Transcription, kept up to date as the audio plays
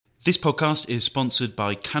This podcast is sponsored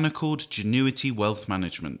by Canaccord Genuity Wealth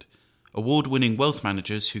Management, award-winning wealth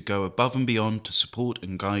managers who go above and beyond to support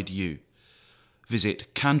and guide you.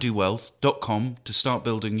 Visit candowealth.com to start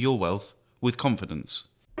building your wealth with confidence.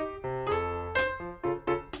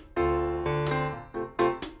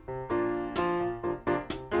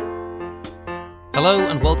 Hello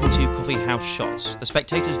and welcome to Coffee House Shots, the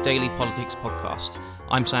Spectator's daily politics podcast.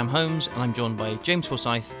 I'm Sam Holmes and I'm joined by James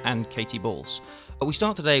Forsyth and Katie Balls. We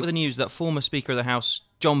start today with the news that former Speaker of the House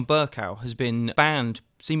John Bercow has been banned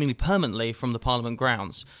seemingly permanently from the Parliament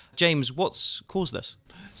grounds. James, what's caused this?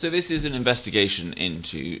 So this is an investigation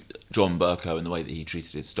into John Bercow and the way that he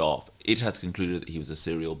treated his staff. It has concluded that he was a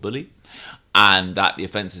serial bully and that the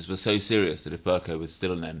offences were so serious that if Bercow was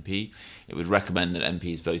still an MP, it would recommend that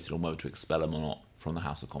MPs voted on whether to expel him or not from the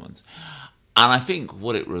House of Commons. And I think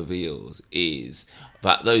what it reveals is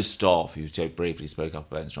that those staff who so bravely spoke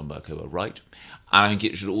up against John Bercow were right. And I think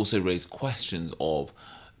it should also raise questions of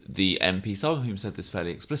the MP, some of whom said this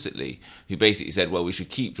fairly explicitly, who basically said, well, we should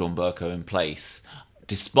keep John Bercow in place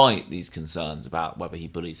despite these concerns about whether he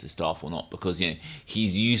bullies his staff or not, because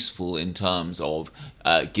he's useful in terms of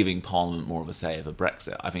giving Parliament more of a say over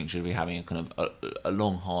Brexit. I think should be having a kind of a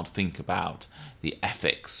long, hard think about the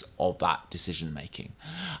ethics of that decision making.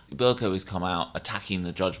 Bercow has come out attacking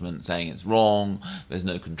the judgment, saying it's wrong. There's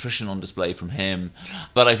no contrition on display from him,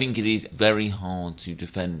 but I think it is very hard to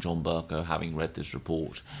defend John Bercow having read this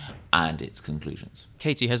report and its conclusions.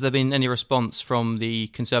 Katie, has there been any response from the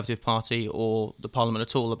Conservative Party or the Parliament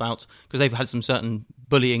at all about, because they've had some certain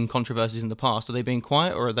bullying controversies in the past, are they being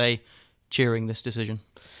quiet or are they cheering this decision?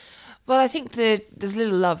 Well, I think there's a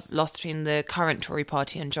little love lost between the current Tory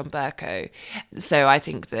party and John Bercow. So I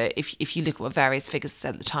think that if you look at what various figures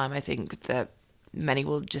said at the time, I think that many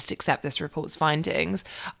will just accept this report's findings.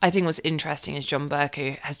 I think what's interesting is John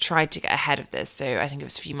Bercow has tried to get ahead of this. So I think it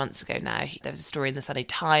was a few months ago now, there was a story in the Sunday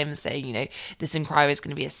Times saying, this inquiry is going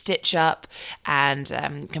to be a stitch-up and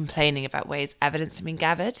complaining about ways evidence had been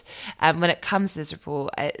gathered. When it comes to this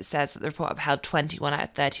report, it says that the report upheld 21 out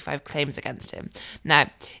of 35 claims against him.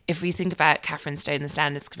 Now, if we think about Catherine Stone, the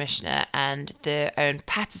Standards Commissioner, and the Owen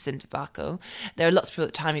Paterson debacle, there are lots of people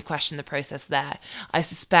at the time who question the process there. I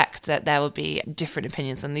suspect that there will be different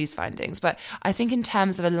opinions on these findings, but I think in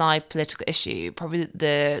terms of a live political issue, probably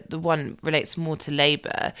the one relates more to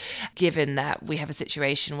Labour, given that we have a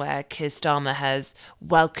situation where Keir Starmer has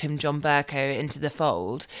welcomed John Bercow into the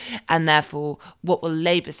fold, and therefore what will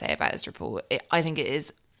Labour say about this report? I think it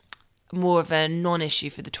is more of a non-issue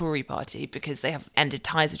for the Tory party because they have ended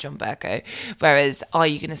ties with John Bercow, whereas are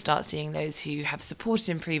you going to start seeing those who have supported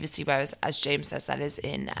him previously, whereas as James says, that is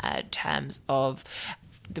in terms of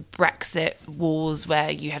the Brexit wars where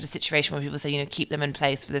you had a situation where people say, keep them in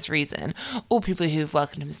place for this reason, or people who have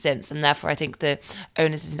welcomed him since. And therefore, I think the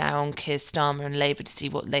onus is now on Keir Starmer and Labour to see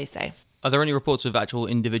what they say. Are there any reports of actual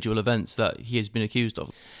individual events that he has been accused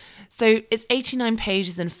of? So it's 89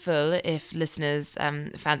 pages in full if listeners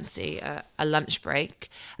fancy a lunch break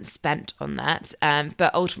spent on that.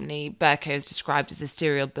 But ultimately, Bercow is described as a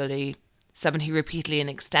serial bully, someone who repeatedly and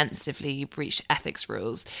extensively breached ethics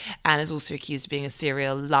rules and is also accused of being a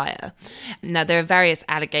serial liar. Now, there are various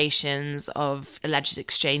allegations of alleged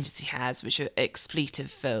exchanges he has, which are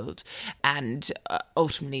expletive-filled, and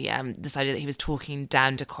ultimately decided that he was talking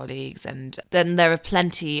down to colleagues. And then there are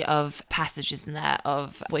plenty of passages in there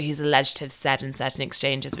of what he's alleged to have said in certain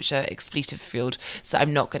exchanges, which are expletive-filled, so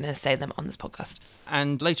I'm not going to say them on this podcast.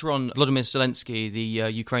 And later on, Volodymyr Zelensky, the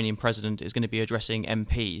Ukrainian president, is going to be addressing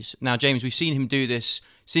MPs. Now, James, we've seen him do this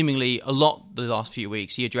seemingly a lot the last few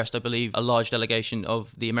weeks. He addressed, I believe, a large delegation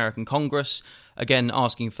of the American Congress, again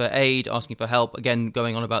asking for aid, asking for help, again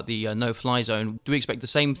going on about the no-fly zone. Do we expect the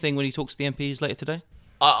same thing when he talks to the MPs later today?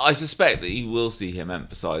 I suspect that you will see him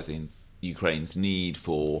emphasising Ukraine's need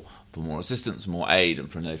for more assistance, more aid, and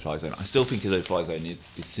for a no-fly zone. I still think a no-fly zone is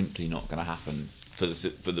simply not going to happen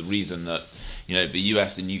for the reason that the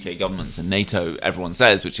US and UK governments and NATO, everyone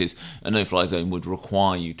says, which is a no-fly zone would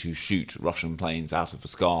require you to shoot Russian planes out of the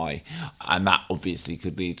sky, and that obviously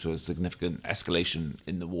could lead to a significant escalation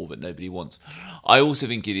in the war that nobody wants. I also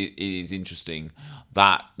think it is interesting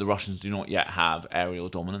that the Russians do not yet have aerial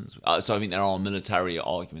dominance, so I think there are military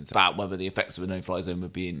arguments about whether the effects of a no-fly zone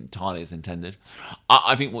would be entirely as intended.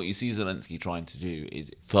 I think what you see Zelensky trying to do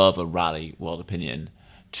is further rally world opinion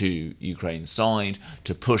to Ukraine's side,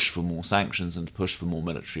 to push for more sanctions and to push for more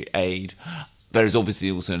military aid. There is obviously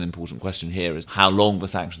also an important question here is how long the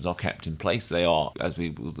sanctions are kept in place. They are, as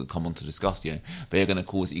we will come on to discuss, they are going to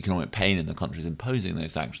cause economic pain in the countries imposing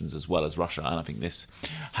those sanctions as well as Russia, and I think this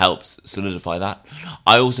helps solidify that.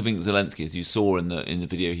 I also think Zelensky, as you saw in the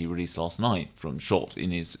video he released last night from shot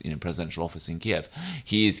in his presidential office in Kiev,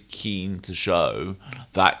 he is keen to show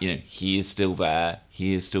that he is still there,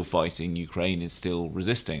 he is still fighting, Ukraine is still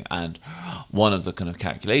resisting, and one of the kind of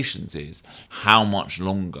calculations is how much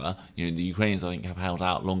longer. The Ukrainians, I think, have held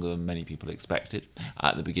out longer than many people expected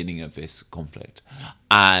at the beginning of this conflict.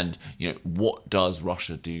 And, what does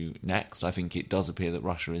Russia do next? I think it does appear that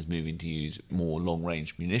Russia is moving to use more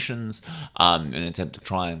long-range munitions in an attempt to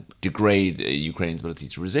try and degrade Ukraine's ability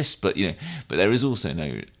to resist. But there is also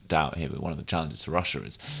no doubt here that one of the challenges for Russia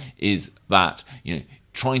is that,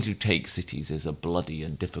 trying to take cities is a bloody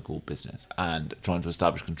and difficult business, and trying to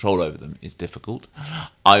establish control over them is difficult.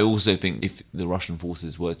 I also think if the Russian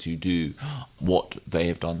forces were to do what they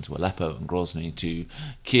have done to Aleppo and Grozny, to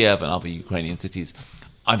Kiev and other Ukrainian cities,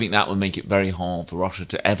 I think that would make it very hard for Russia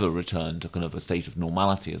to ever return to kind of a state of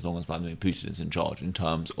normality as long as Vladimir Putin is in charge in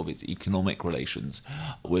terms of its economic relations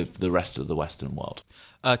with the rest of the Western world.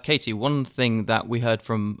 Katie, one thing that we heard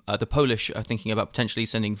from the Polish are thinking about potentially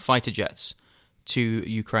sending fighter jets to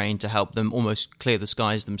Ukraine to help them almost clear the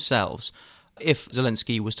skies themselves. If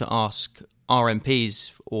Zelensky was to ask our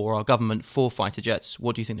MPs or our government for fighter jets,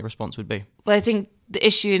 what do you think the response would be? Well, I think the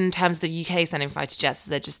issue in terms of the UK sending fighter jets is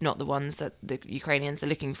they're just not the ones that the Ukrainians are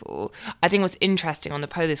looking for. I think what's interesting on the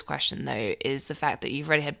Polish question, though, is the fact that you've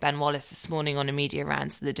already had Ben Wallace this morning on a media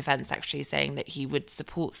round to the Defence Secretary saying that he would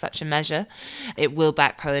support such a measure. It will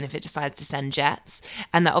back Poland if it decides to send jets.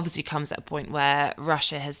 And that obviously comes at a point where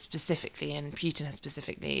Russia has specifically, and Putin has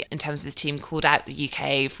specifically, in terms of his team, called out the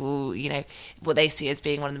UK for, what they see as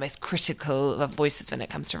being one of the most critical of voices when it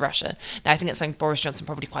comes to Russia. Now, I think it's something Boris Johnson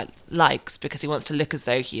probably quite likes because he wants to look as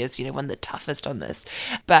though he is, one of the toughest on this.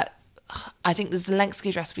 But I think the Zelensky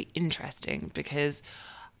address will be interesting because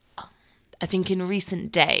I think in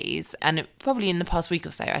recent days, and probably in the past week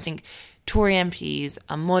or so, I think Tory MPs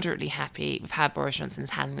are moderately happy with how Boris Johnson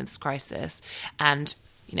is handling this crisis. And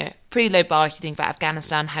pretty low bar if you think about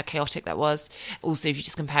Afghanistan, how chaotic that was. Also, if you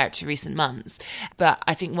just compare it to recent months. But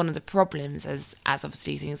I think one of the problems, as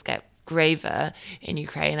obviously things get graver in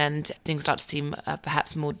Ukraine and things start to seem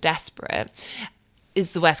perhaps more desperate,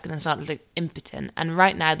 is the West going to start to look impotent? And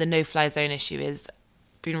right now, the no-fly zone issue is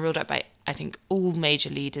being ruled out by, I think, all major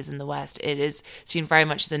leaders in the West. It is seen very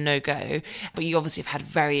much as a no-go. But you obviously have had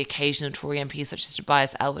very occasional Tory MPs such as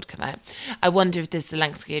Tobias Ellwood come out. I wonder if this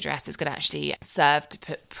Zelensky address is going to actually serve to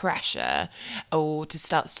put pressure or to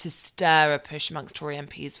start to stir a push amongst Tory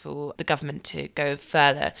MPs for the government to go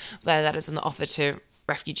further, whether that is on the offer to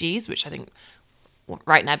refugees, which I think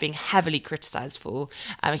right now being heavily criticised for.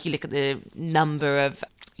 If you look at the number of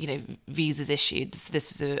visas issued,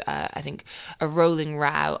 this was I think a rolling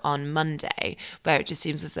row on Monday where it just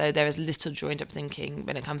seems as though there is little joined up thinking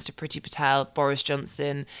when it comes to Priti Patel, Boris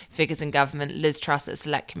Johnson, figures in government, Liz Truss at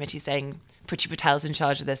Select Committee saying Priti Patel's in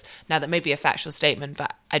charge of this. Now, that may be a factual statement,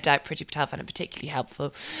 but I doubt Priti Patel found it particularly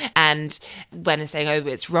helpful. And when it's saying,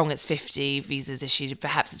 it's wrong, it's 50 visas issued,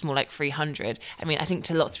 perhaps it's more like 300. I mean, I think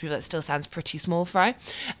to lots of people that still sounds pretty small fry.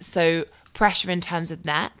 So pressure in terms of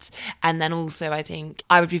that. And then also, I think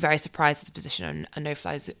I would be very surprised at the position on a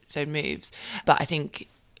no-fly zone moves. But I think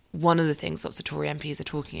one of the things lots of Tory MPs are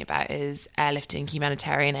talking about is airlifting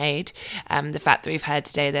humanitarian aid. The fact that we've heard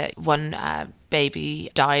today that one baby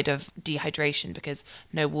died of dehydration because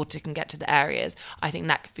no water can get to the areas, I think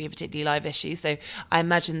that could be a particularly live issue. So I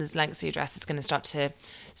imagine the Zelensky address is going to start to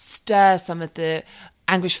stir some of the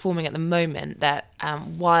anguish forming at the moment that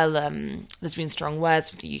while there's been strong words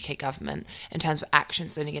from the UK government, in terms of action,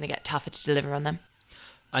 it's only going to get tougher to deliver on them.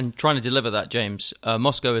 And trying to deliver that, James,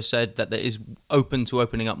 Moscow has said that it is open to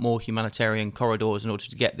opening up more humanitarian corridors in order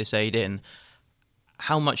to get this aid in.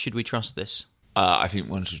 How much should we trust this? I think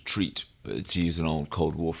one should treat, to use an old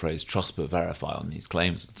Cold War phrase, trust but verify on these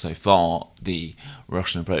claims. So far, the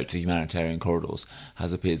Russian approach to humanitarian corridors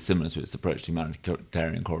has appeared similar to its approach to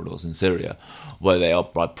humanitarian corridors in Syria, where they are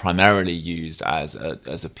primarily used as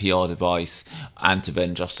a PR device and to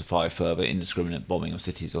then justify further indiscriminate bombing of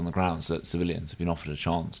cities on the grounds that civilians have been offered a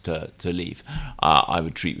chance to leave. I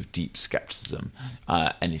would treat with deep scepticism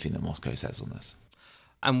anything that Moscow says on this.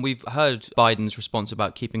 And we've heard Biden's response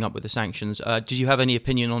about keeping up with the sanctions. Did you have any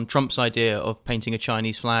opinion on Trump's idea of painting a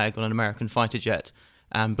Chinese flag on an American fighter jet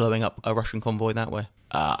and blowing up a Russian convoy that way?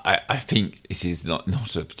 I think it is not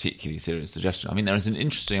a particularly serious suggestion. I mean, there is an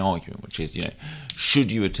interesting argument, which is,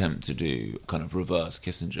 should you attempt to do kind of reverse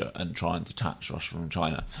Kissinger and try and detach Russia from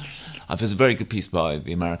China? There's a very good piece by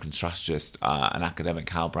the American strategist and academic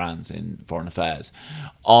Hal Brands in Foreign Affairs,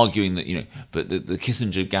 arguing that, but the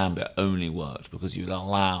Kissinger gambit only worked because you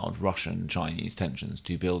allowed Russian-Chinese tensions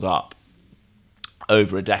to build up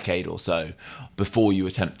over a decade or so before you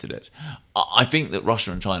attempted it. I think that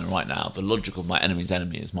Russia and China right now, the logic of my enemy's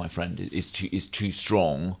enemy is my friend, is too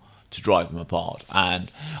strong to drive them apart. And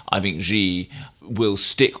I think Xi will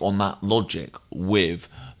stick on that logic with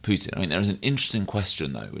Putin. I mean, there is an interesting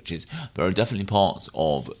question, though, which is there are definitely parts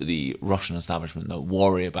of the Russian establishment that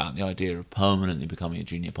worry about the idea of permanently becoming a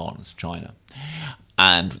junior partner to China.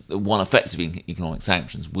 And one effect of economic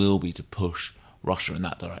sanctions will be to push Russia in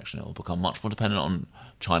that direction. It will become much more dependent on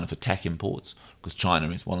China for tech imports, because China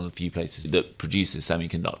is one of the few places that produces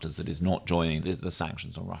semiconductors that is not joining the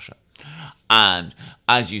sanctions on Russia. And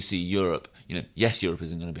as you see Europe, yes, Europe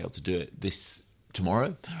isn't going to be able to do it this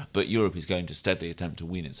tomorrow, but Europe is going to steadily attempt to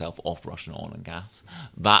wean itself off Russian oil and gas.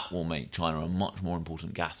 That will make China a much more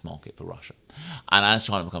important gas market for Russia. And as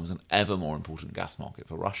China becomes an ever more important gas market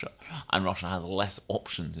for Russia, and Russia has less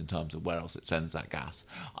options in terms of where else it sends that gas,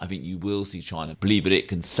 I think you will see China believe that it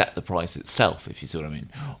can set the price itself, if you see what I mean,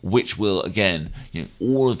 which will, again,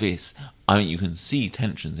 all of this, I think you can see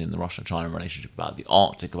tensions in the Russia-China relationship about the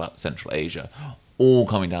Arctic, about Central Asia, all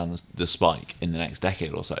coming down the spike in the next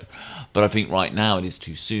decade or so. But I think right now it is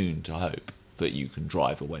too soon to hope that you can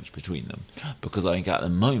drive a wedge between them, because I think at the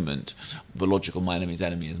moment the logic of my enemy's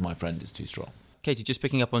enemy is my friend is too strong. Katie, just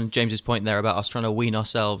picking up on James's point there about us trying to wean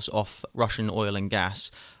ourselves off Russian oil and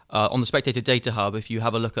gas. On the Spectator Data Hub, if you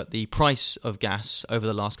have a look at the price of gas over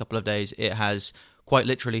the last couple of days, it has quite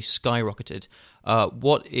literally skyrocketed.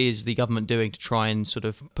 What is the government doing to try and sort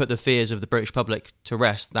of put the fears of the British public to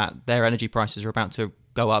rest that their energy prices are about to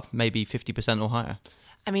go up maybe 50% or higher?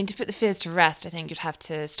 I mean, to put the fears to rest, I think you'd have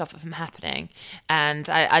to stop it from happening. And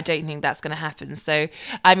I don't think that's going to happen. So,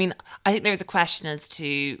 I mean, I think there is a question as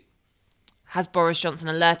to, has Boris Johnson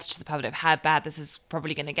alerted to the public of how bad this is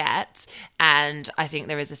probably going to get? And I think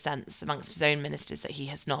there is a sense amongst his own ministers that he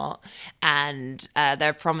has not. And there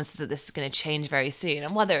are promises that this is going to change very soon.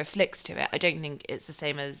 And while there are flicks to it, I don't think it's the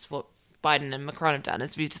same as what Biden and Macron have done,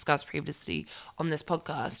 as we've discussed previously on this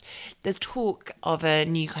podcast. There's talk of a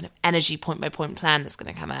new kind of energy point-by-point plan that's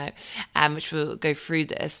going to come out, which will go through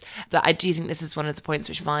this. But I do think this is one of the points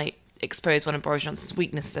which might expose one of Boris Johnson's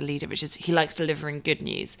weaknesses as a leader, which is he likes delivering good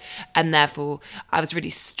news. And therefore, I was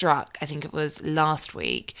really struck, I think it was last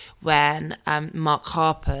week, when Mark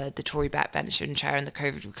Harper, the Tory backbencher and chair in the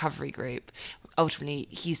COVID recovery group, ultimately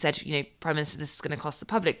he said, Prime Minister, this is going to cost the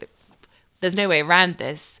public. There's no way around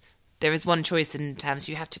this. There is one choice in terms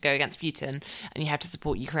you have to go against Putin and you have to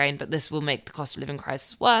support Ukraine, but this will make the cost of living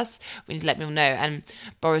crisis worse. We need to let people know. And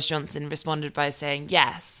Boris Johnson responded by saying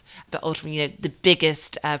yes, but ultimately, the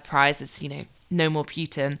biggest prize is, no more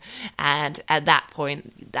Putin. And at that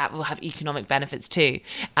point, that will have economic benefits too.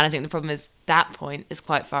 And I think the problem is that point is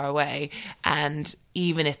quite far away. And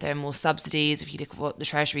even if there are more subsidies, if you look at what the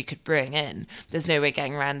Treasury could bring in, there's no way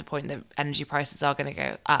getting around the point that energy prices are going to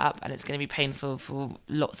go up and it's going to be painful for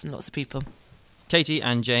lots and lots of people. Katie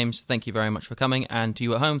and James, thank you very much for coming. And to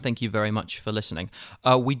you at home, thank you very much for listening.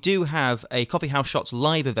 We do have a Coffee House Shots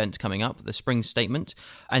live event coming up, the Spring Statement.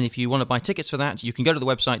 And if you want to buy tickets for that, you can go to the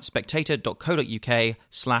website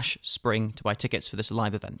spectator.co.uk/spring to buy tickets for this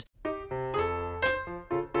live event.